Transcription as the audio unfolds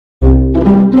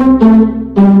Hi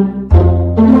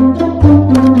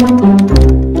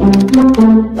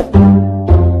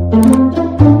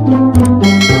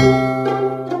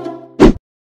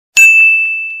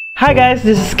guys,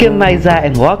 this is Maiza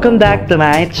and welcome back to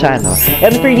my channel.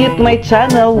 And for you to my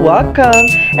channel, welcome!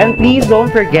 And please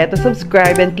don't forget to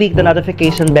subscribe and click the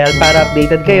notification bell para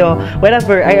updated kayo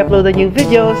whenever I upload a new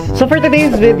videos. So for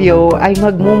today's video ay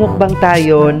magmumukbang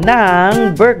tayo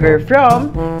ng burger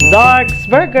from ZARK'S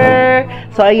Burger.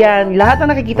 So ayan, lahat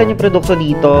ng nakikita niyo produkto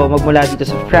dito, magmula dito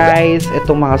sa fries,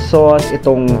 itong mga sauce,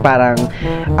 itong parang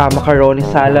macaroni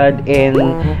salad, and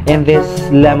this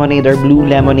lemonade or blue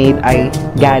lemonade ay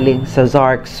galing sa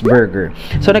ZARK'S Burger.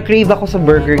 So nag-crave ako sa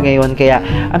burger ngayon kaya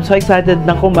I'm so excited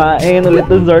na kumain ulit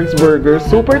ng ZARK'S Burger.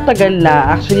 Super tagal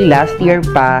na, actually last year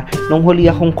pa nung huli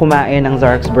akong kumain ng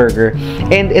ZARK'S Burger.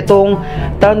 And itong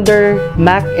Thunder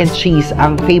Mac and Cheese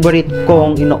ang favorite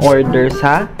kong ino-order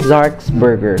sa ZARK'S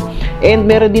Burger. And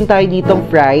meron din tayo ditong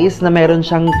fries na meron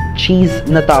siyang cheese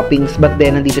na toppings but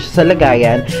then nandito siya sa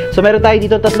lagayan. So meron tayo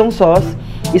dito tatlong sauce,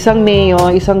 isang mayo,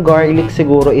 isang garlic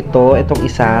siguro itong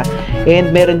isa.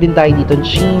 And meron din tayo dito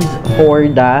cheese for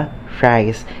the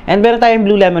fries. And meron tayong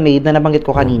blue lemonade na nabanggit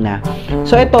ko kanina.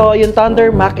 So ito, yung Thunder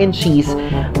Mac and Cheese,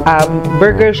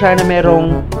 burger siya na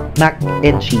merong mac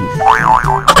and cheese.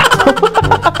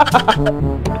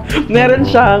 Meron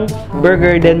siyang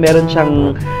burger, then meron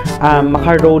siyang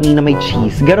macaroni na may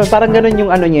cheese. Ganon, parang ganon yung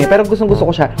ano niya. Pero gusto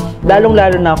ko siya.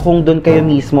 Lalong-lalo na kung doon kayo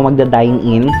mismo magda-dine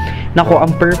in. Nako,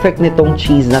 ang perfect nitong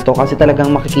cheese na to kasi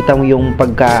talagang makikita mo yung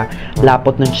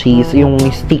pagkalapot ng cheese, yung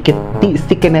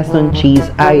stickiness ng cheese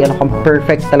ay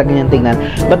perfect talaga niyang tingnan.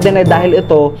 But then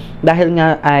dahil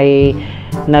nga ay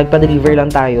nagpa-deliver lang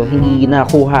tayo, hindi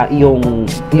nakuha yung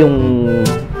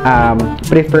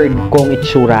preferred kong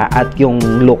itsura at yung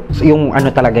looks, yung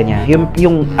ano talaga niya,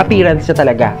 yung appearance niya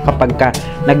talaga kapag ka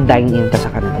nag-dine in ka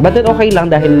sa kanila. But then okay lang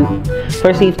dahil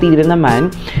for safety din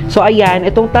naman. So ayan,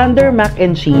 itong Thunder Mac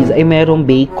and Cheese ay merong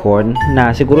bacon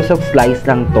na siguro sa slice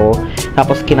lang to,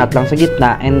 tapos kinat lang sa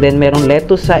gitna, and then merong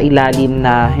lettuce sa ilalim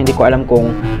na hindi ko alam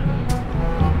kung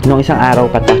nung isang araw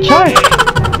pa to. Char!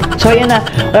 So ayan na,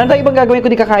 wala na tayo ibang gagawin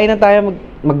kundi kakain na tayo,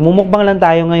 magmumukbang lang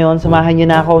tayo ngayon. Samahan nyo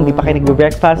na ako, hindi pa kayo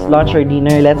nagbe-breakfast, lunch, or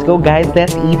dinner. Let's go guys,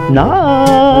 let's eat na!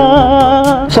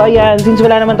 So ayan, since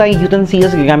wala naman tayong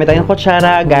utensils, gagamit tayo ng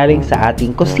kutsara galing sa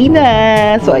ating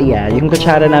kusina. So ayan, yung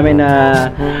kutsara namin na,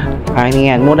 ano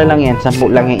yan, mura lang yan, 10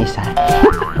 lang yung isa.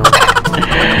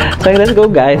 So let's go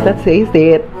guys, let's taste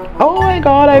it. Oh my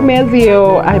god, I miss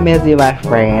you. I miss you my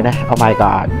friend. Oh my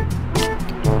god.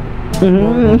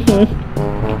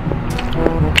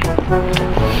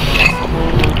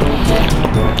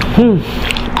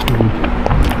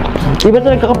 Iba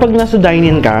talaga kapag nasa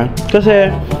dine-in ka kasi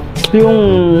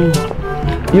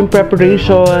yung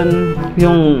preparation,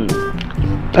 yung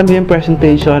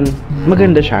presentation,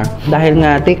 maganda siya dahil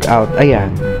nga take out,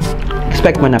 ayan,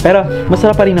 expect mo na, pero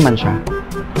masarap pa rin naman siya.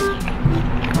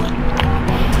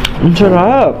 Ang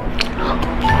sarap.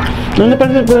 Nung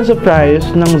napansin ko sa price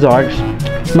ng ZARK'S,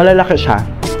 malalaki siya,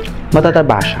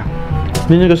 matataba siya.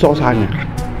 Yun yung gusto ko sa kanya.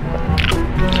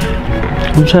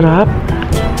 Ang sarap.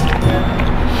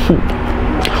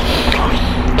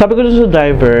 Sabi ko dun sa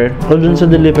driver, o dun sa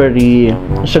delivery,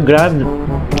 sa Grab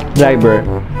driver,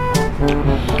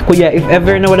 kuya, if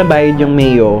ever na wala bayad yung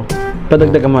mayo,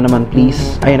 padagdagan mo naman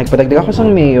please. Ayan, nagpadagdag ako sa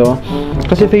mayo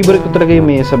kasi favorite ko talaga yung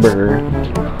mayo sa burger.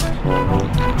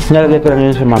 Nalagay ko lang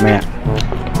yun sa mamaya.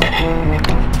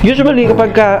 Usually,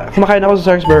 kapag kumakain ako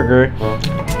sa ZARK'S Burger,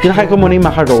 kinakain ko muna yung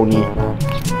macaroni.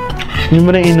 Yun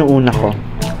muna yung inuuna ko.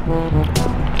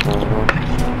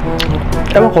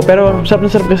 Ewan ko, pero sarap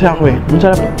na sarap kasi ako eh. Ang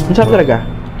sarap talaga.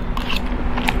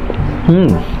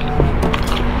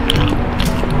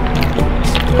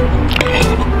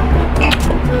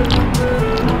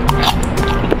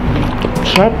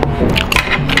 Sarap.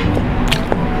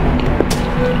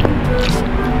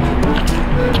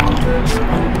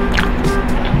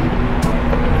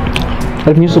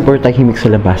 Alam niyo, super tahimik sa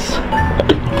labas.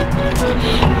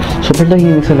 Super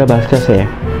tahimik sa labas kasi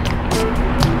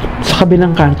sa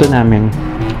kabilang kanto namin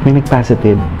may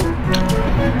nag-positive.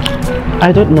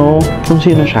 I don't know kung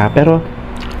sino siya, pero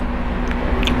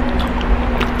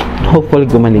hopefully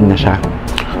gumaling na siya.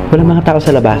 Walang mga tao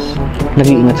sa labas,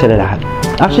 nag-iingat sila lahat.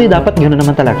 Actually, dapat gano'n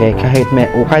naman talaga eh.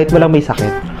 Kahit walang may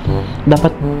sakit,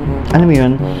 dapat, alam mo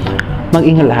yun,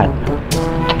 mag-ingat lahat.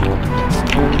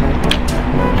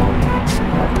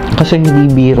 Kasi hindi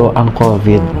biro ang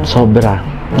COVID. Sobra.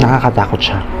 Nakakatakot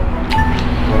siya.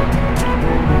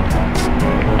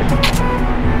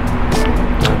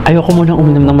 Ayoko munang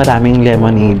uminom ng maraming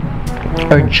lemonade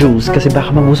or juice kasi baka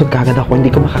mabusog kagad ako.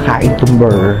 Hindi ko makakain itong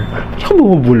burger. Ako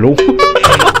bumubulong.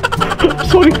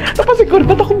 Sorry, napansin ko,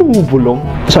 ba't ako bumubulong?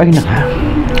 So, ayun na nga.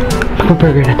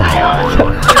 Mag-burger na tayo.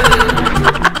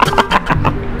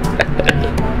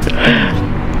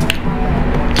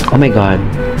 Oh my god.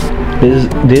 This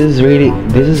is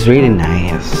really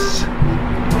nice.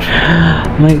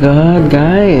 Oh my god,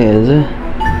 guys.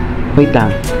 Wait lang.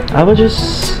 I will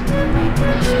just...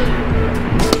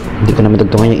 Hindi ko na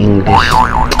matagtungan yung English.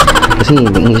 Kasi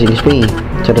English pa eh.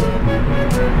 Charot.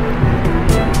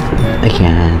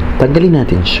 Ayan. Tanggalin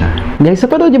natin siya. Guys,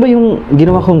 napanood niyo ba yung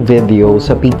ginawa kong video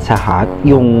sa Pizza Hut?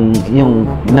 Yung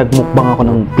nagmukbang ako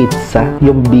ng pizza.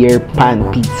 Yung beer pan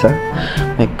pizza.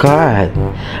 My God.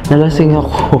 Nalasing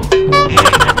ako.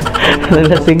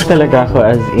 Nalasing talaga ako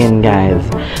as in, guys.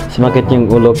 Sumakit yung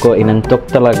ulo ko. Inantok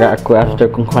talaga ako after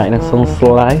kong kumain ng isang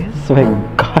slice. My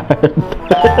God.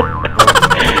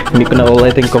 Hindi ko na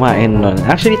ulitin kumain nun.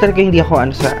 Actually, talaga hindi ako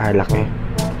ano sa alak eh.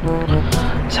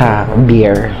 Sa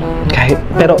beer. Kahit,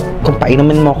 pero kung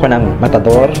painumin mo ako ng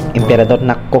Matador, Emperador,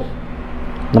 nako.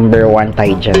 Number 1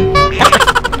 tayo dyan.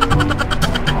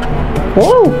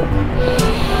 Wow!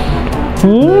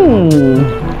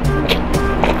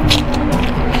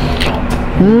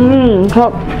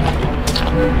 Hop.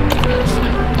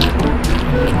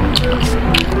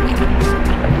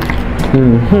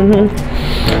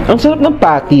 Ang sarap ng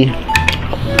patty.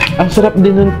 Ang sarap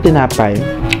din ng tinapay.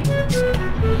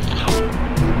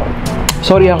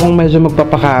 Sorry akong medyo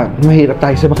mahirap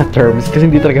tayo sa mga terms kasi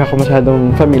hindi talaga ako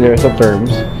masyadong familiar sa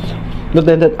terms. But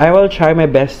then I will try my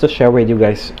best to share with you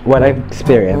guys what I've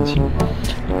experienced.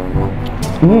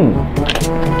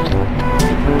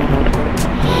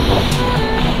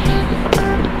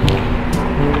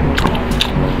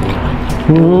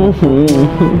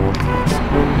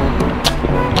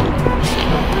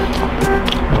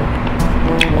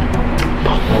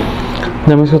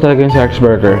 Namiss ko talaga yung ZARK'S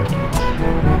burger.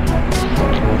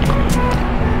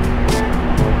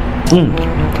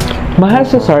 Mahal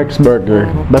sa ZARK'S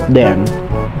burger, but then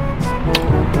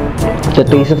the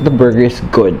taste of the burger is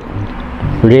good.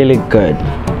 Really good.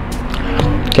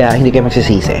 Kaya hindi kayo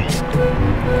magsisisi.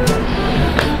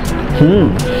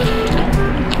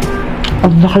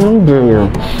 Ang laki ng burger.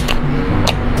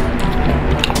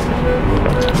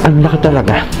 Ang laki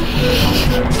talaga.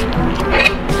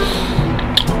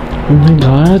 Oh my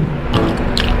God.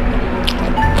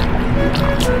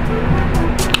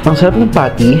 Ang sarap ng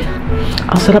patty.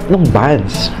 Ang sarap ng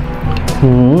buns.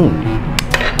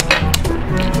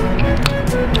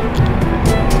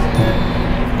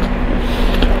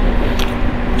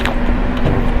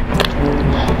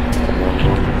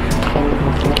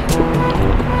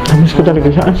 Namiss ko talaga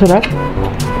siya. Ang sarap.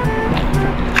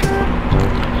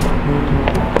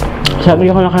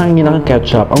 Sabi ko nakangin ng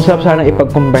ketchup. Ang sarap sana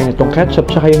ipag-combine itong ketchup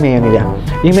tsaka yung mayo nila.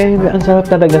 Yung mayo nila, ang sarap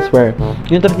talaga, swear.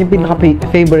 Yung talaga yung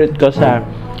pinaka-favorite ko sa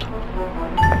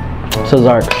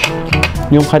ZARK'S.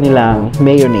 Yung kanilang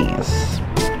mayonnaise.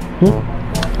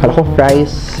 Kala ko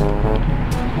fries.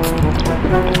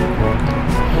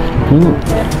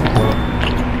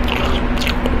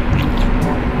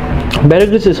 Very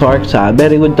good si ZARK'S ha.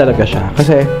 Very good talaga siya.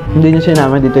 Kasi hindi niya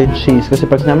sinama dito yung cheese. Kasi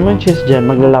pag sinama mo yung cheese dyan,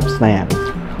 maglalaps na yan.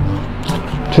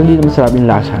 So hindi naman sarap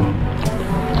yung lasa.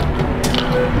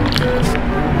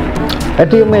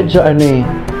 Ito yung medyo ano eh,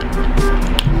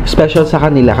 special sa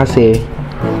kanila kasi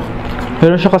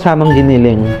meron siya kasamang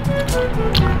giniling.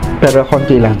 Pero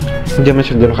konti lang. Hindi naman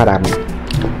siya gano'n karami.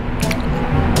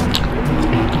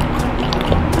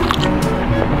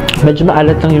 Medyo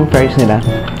maalat lang yung fries nila.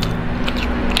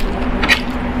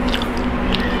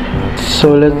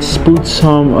 So let's put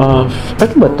some of...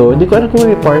 Ano ba to? Hindi ko alam kung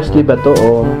may parsley ba to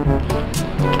o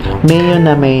mayo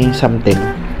na may something.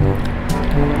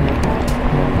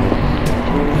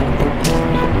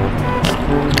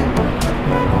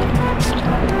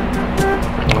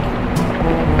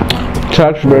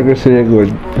 ZARK'S burger is really good.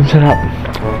 Ang sarap.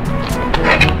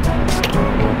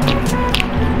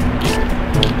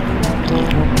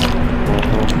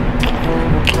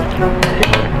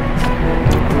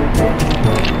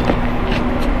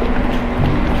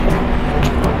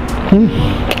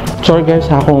 Sorry guys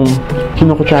ha kung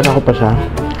kinukutsara ko pa siya.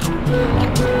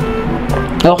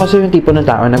 Ako kasi yung tipo ng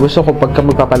tao na gusto ko pagka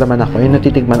magpapalaman ako, yung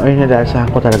natitigman o yung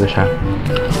nalasahan ko talaga siya.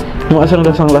 Yung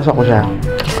asang-lasang lasa ko siya.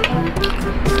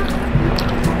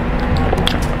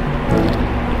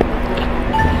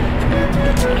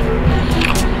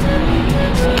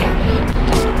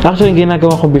 Actually, yung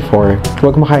ginagawa ko before,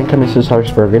 huwag makain kami sa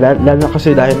ZARK'S burger. Lalo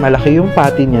kasi dahil malaki yung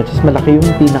patty niya, tapos malaki yung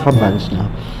pinaka-buns niya.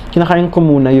 Kinakain ko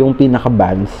muna yung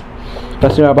pinaka-buns.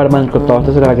 Tapos pinapalaman ko to,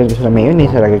 tapos lalagyan ko siya ng mayonnaise,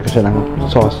 lalagyan ko siya ng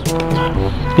sauce.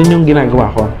 Yun yung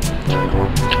ginagawa ko.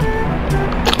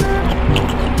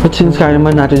 But since kaya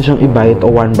naman natin siyang i-bite o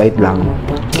one bite lang,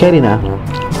 carry na.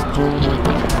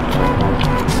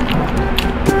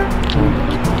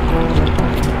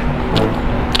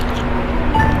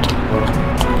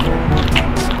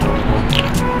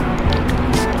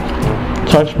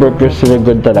 ZARK'S burger is really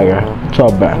good talaga.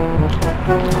 Sobra.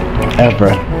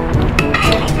 Ever.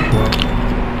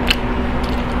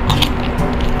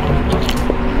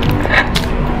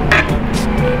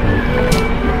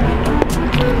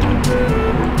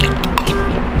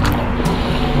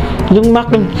 Yung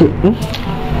mac and cheese,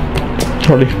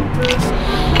 sorry.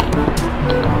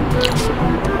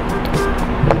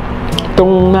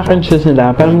 Itong mac and cheese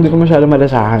nila, parang hindi ko masyado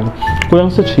malasahan.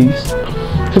 Kulang sa cheese.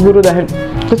 Siguro dahil,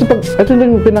 kasi pag, ito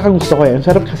din yung pinakagusto ko yan.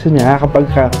 Sarap kasi niya kapag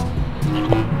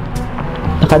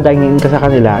nakadine-in ka sa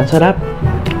kanila. Ang sarap.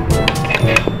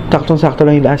 Saktong-sakto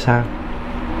lang yung lasa.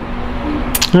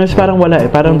 Ngayon parang wala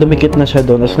eh. Parang dumikit na siya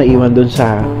doon, tapos naiwan doon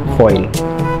sa foil.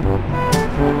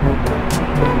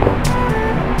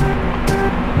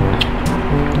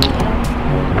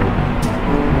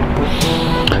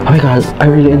 Oh my god, I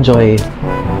really enjoy.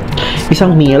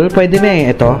 Isang meal, pwede na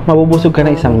eh. Ito, mabubusog ka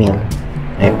na isang meal.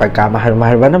 Eh, pagka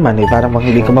mahal-mahal ba naman eh, parang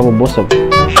hindi ka mabubusog.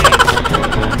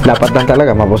 Dapat lang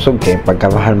talaga mabusog eh,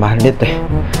 pagka mahal-mahal nito eh.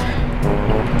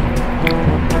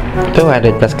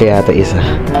 200 plus kaya ito isa.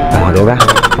 Diba?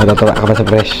 Matatawa ka pa sa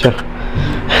presyo.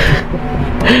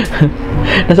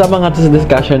 Nasama nga ito sa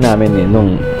discussion namin eh,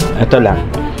 nung, ito lang.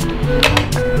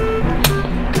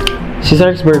 Si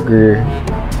ZARK'S Burger,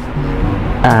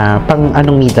 pang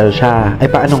anong middle siya, ay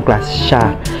pang anong class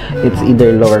siya. It's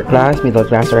either lower class, middle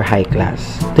class, or high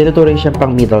class. Tinuturing siya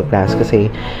pang middle class kasi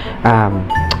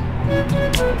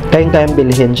kayang-kayang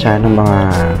bilhin siya ng mga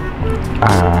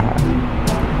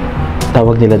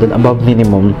tawag nila doon, above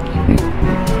minimum.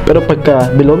 Pero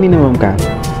pagka below minimum ka,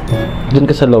 dun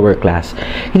ka sa lower class.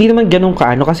 Hindi naman ganun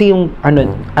kaano kasi yung ano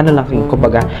lang yung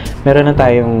kumbaga, meron na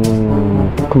tayong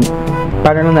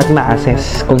paano lang natin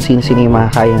ma-assess kung sino-sino yung mga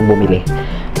kayang bumili.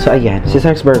 So ayan, si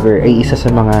ZARK'S Burger ay isa sa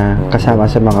mga kasama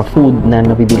sa mga food na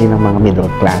nabibili ng mga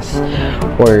middle class,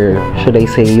 or should I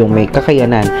say yung may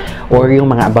kakayanan or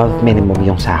yung mga above minimum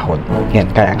yung sahod. Yan,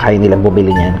 kaya nilang bumili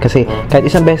niyan kasi kahit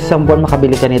isang beses sa buwan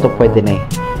makabili ka nito, pwede na eh.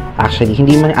 Actually,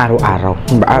 hindi man araw-araw.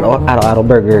 Araw-araw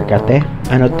burger ka, te.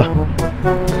 Ano to?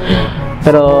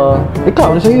 Pero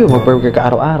ikaw, ano sa'yo? Mag-burger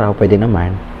ka araw-araw, pwede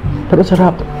naman. Pero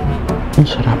sarap. Ang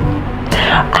sarap.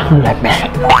 Ang lamig.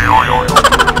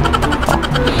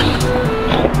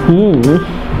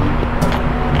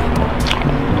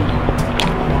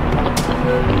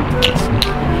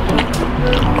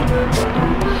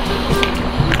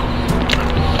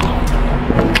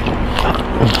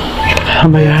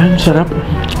 Ano yan? Sarap.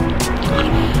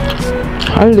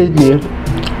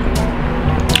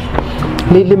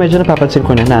 Lately medyo napapansin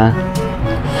ko na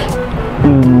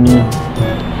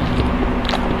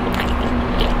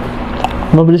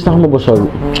mabilis na ako mabusog.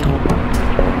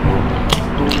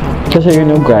 Kasi you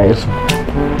know guys,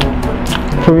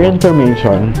 for your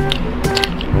information,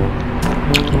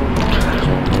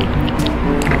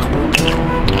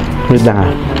 wait lang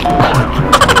ah.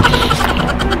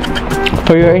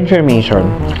 For your information,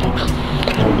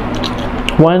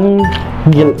 1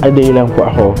 meal a day lang po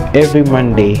ako every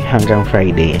Monday hanggang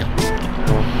Friday.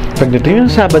 Pagdating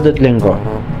yung Sabado at Linggo,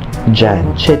 dyan,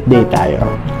 cheat day tayo.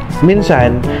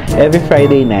 Minsan, every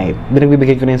Friday night,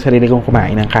 binagbibigay ko na yung sarili kong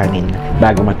kumain ng kanin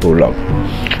bago matulog.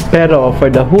 Pero for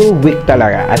the whole week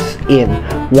talaga, as in,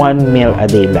 1 meal a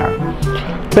day lang.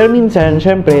 Pero minsan,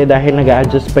 syempre, dahil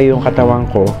nag-a-adjust pa yung katawan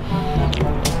ko,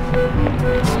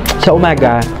 sa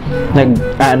umaga,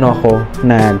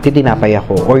 nagtitinapay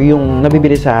ako, or yung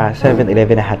nabibili sa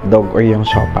 7-Eleven na hotdog or yung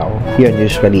siopaw. Yun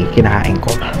usually kinakain ko.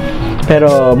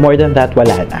 Pero more than that,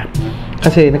 wala na.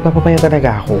 Kasi nagpapapaya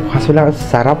talaga ako. Kaso lang,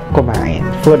 sarap kumain.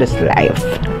 Food is life.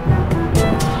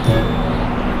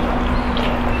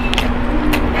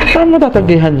 Saan mo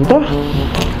tatanggihan ito?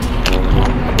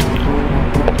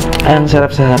 Ang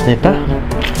sarap-sarap nito.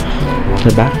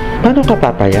 Diba? Paano ka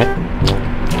papayat?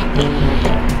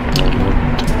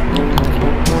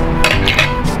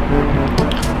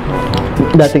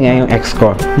 Dati nga yung ex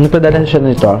ko, nagpadala siya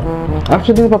nito.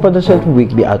 Actually, napapadala siya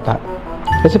weekly ata.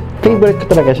 Kasi favorite ko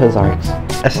talaga siya, ZARK'S.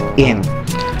 As in.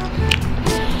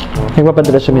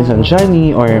 Nagpapadala siya minsan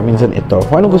Johnny or minsan ito.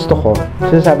 Kung anong gusto ko,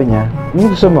 sinasabi niya,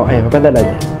 gusto mo? Ay, mapadala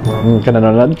niya.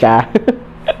 Nanonood ka.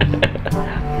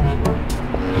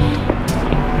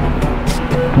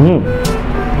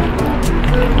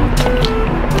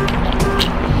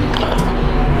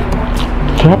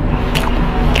 Sarap.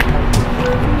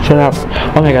 Sarap.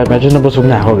 Oh my god, medyo nabusog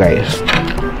na ako guys.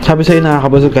 Sabi sa'yo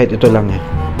nakakabusog kahit ito lang eh.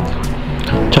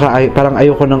 Tsaka Tsaka parang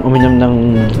ayoko nang uminom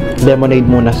ng lemonade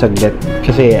muna saglit.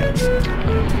 Kasi,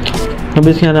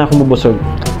 mabilis nga na ako mabusog.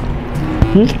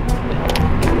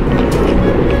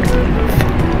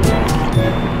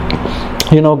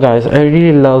 You know guys, I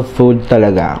really love food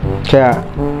talaga. Kaya,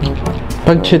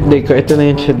 pag cheat day ko, ito na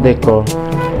yung cheat day ko.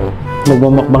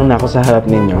 Magmumukbang na ako sa harap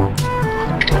ninyo.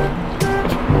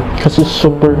 Kasi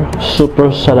super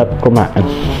sarap kumain.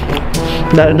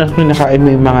 Lalo na kinakain mo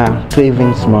yung mga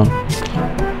cravings mo.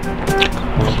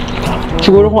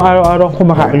 Siguro kung araw-araw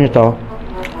kumakain ito,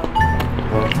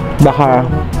 baka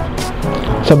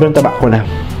sobrang taba ko na.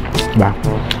 Diba?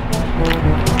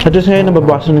 At least ngayon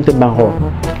nababawasan ng timbang ko.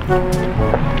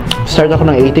 Start ako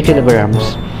ng 80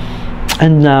 kilograms.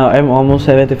 And now, I'm almost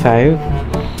 75.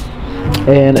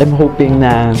 And I'm hoping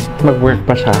na mag-work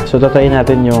pa siya. So, tatayin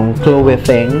natin yung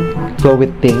clothing.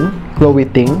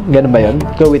 Ganun ba yun?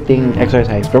 Clothing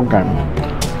exercise program.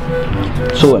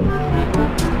 Soon.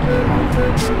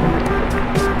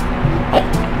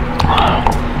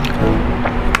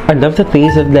 I love the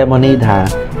taste of lemonade, ha?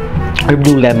 Or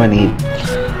blue lemonade.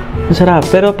 Masarap.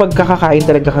 Pero pag kakakain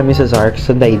talaga kami sa ZARK'S,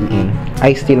 sa dine-in,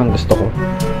 iced tea lang gusto ko.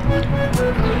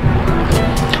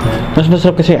 Mas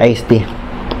masarap kasi yung iced tea.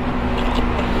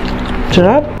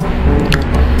 Sarap.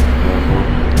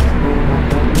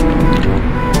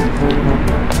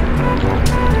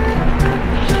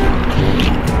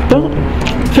 Pero,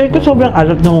 feel ko sobrang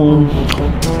alat nung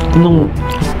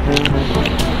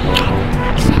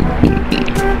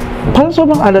parang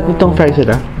sobrang alat nitong fries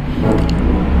nila.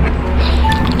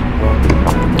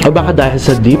 O baka dahil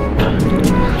sa dip?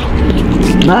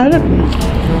 Maalat.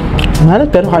 Maalat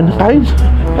pero kain.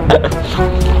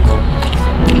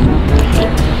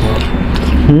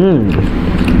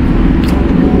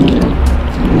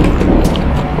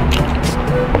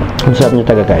 Ang sarap niya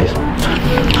talaga guys.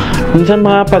 Minsan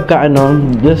mga pagka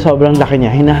sobrang laki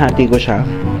niya, hinahati ko siya.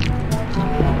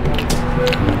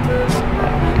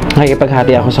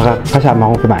 Nakikipaghati ako sa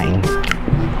kasama kong kumain.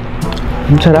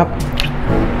 Ang sarap.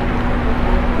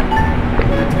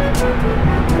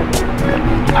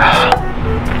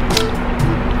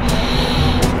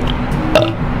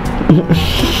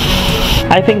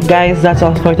 I think guys, that's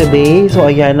all for today. So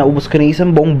ayan, naubos ko na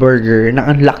isang buong burger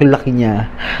na ang laki-laki niya.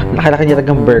 Laki-laki niya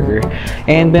talagang burger.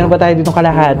 And meron pa tayo ditong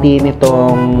kalahati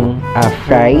nitong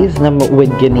fries na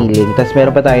with giniling. Tapos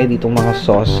meron pa tayo ditong mga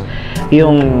sauce.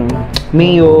 Yung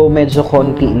mayo, medyo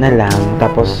konti na lang.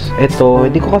 Tapos ito,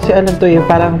 hindi ko kasi alam to yung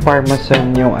parang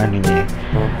parmesan yung niya.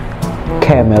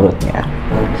 Camerot niya.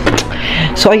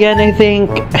 So ayan, I think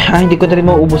hindi ko na rin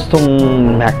mauubos tong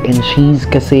mac and cheese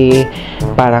kasi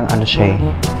parang siya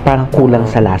parang kulang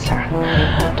sa lasa,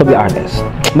 to be honest.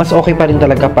 Mas okay pa rin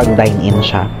talaga pag dine-in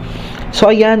siya.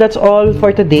 So ayan, that's all for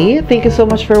today. Thank you so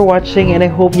much for watching and I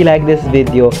hope you like this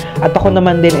video. At ako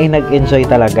naman din ay nag-enjoy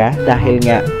talaga dahil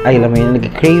nga, alam mo yun,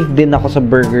 nag-crave din ako sa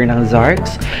burger ng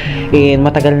ZARK'S. And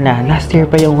matagal na, last year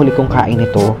pa yung huli kong kain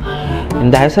ito.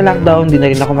 And dahil sa lockdown, di na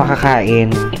rin ako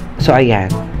makakain. So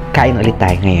ayan, kain ulit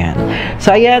tayo ngayon.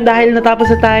 So ayan, dahil natapos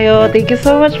na tayo, thank you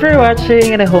so much for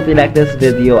watching and I hope you like this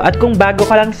video. At kung bago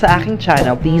ka lang sa aking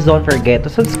channel, please don't forget to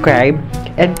subscribe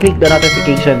and click the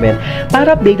notification bell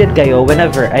para updated kayo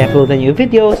whenever I upload the new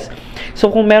videos. So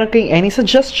kung meron kayong any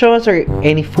suggestions or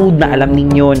any food na alam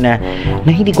ninyo na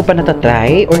hindi ko pa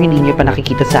natatry or hindi nyo pa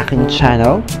nakikita sa aking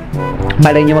channel,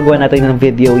 malay nyo magawa natin ng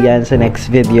video yan sa next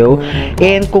video.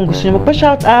 And kung gusto nyo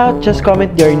magpa-shoutout, just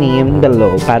comment your name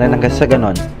below para hanggang sa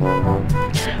ganon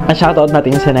ma-shoutout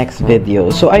natin sa next video.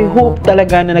 So I hope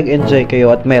talaga na nag-enjoy kayo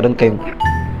at meron kayong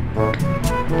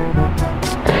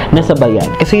nasabayan.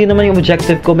 Kasi yun naman yung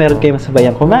objective ko, meron kayong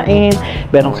masabayan kumain,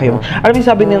 meron kayong, alam mo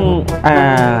sabi ng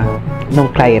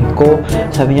client ko,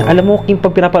 sabi niya, alam mo, Kim,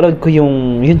 pag pinapanood ko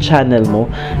yung channel mo,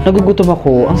 nagugutom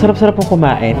ako, ang sarap-sarap mong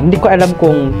kumain. Hindi ko alam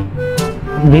kung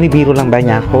binibiro lang ba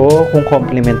niya ako, kung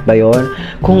compliment ba yon,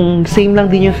 kung same lang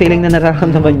din yung feeling na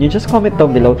nararamdaman nyo, just comment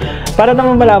down below para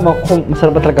naman malaman kung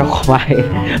masarap ba talaga ako kumain.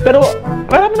 Pero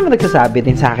marami naman nagsasabi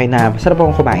din sa akin na masarap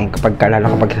akong kumain kapag kalala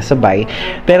kapag kasabay.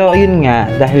 Pero ayun nga,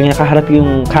 dahil nakaharap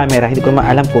yung camera, hindi ko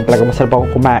naman alam kung talaga masarap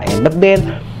akong kumain. But then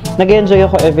nag-enjoy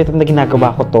ako every time na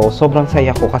ginagawa ko to. Sobrang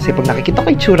saya ko kasi pag nakikita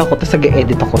ko yung tsura ko tapos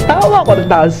nag-edit ako, tawa ako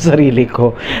ng tawa sa sarili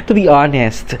ko, to be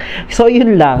honest. So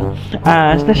yun lang,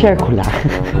 na-share ko lang.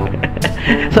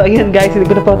 So ayun guys, hindi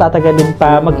ko na po tatagalin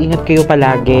pa. Mag-ingat kayo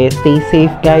palagi, stay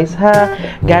safe guys ha,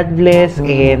 God bless.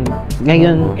 And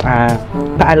ngayon,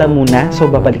 paalam muna. So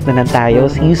babalik na lang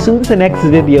tayo. See you soon sa next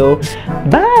video.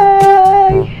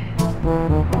 Bye!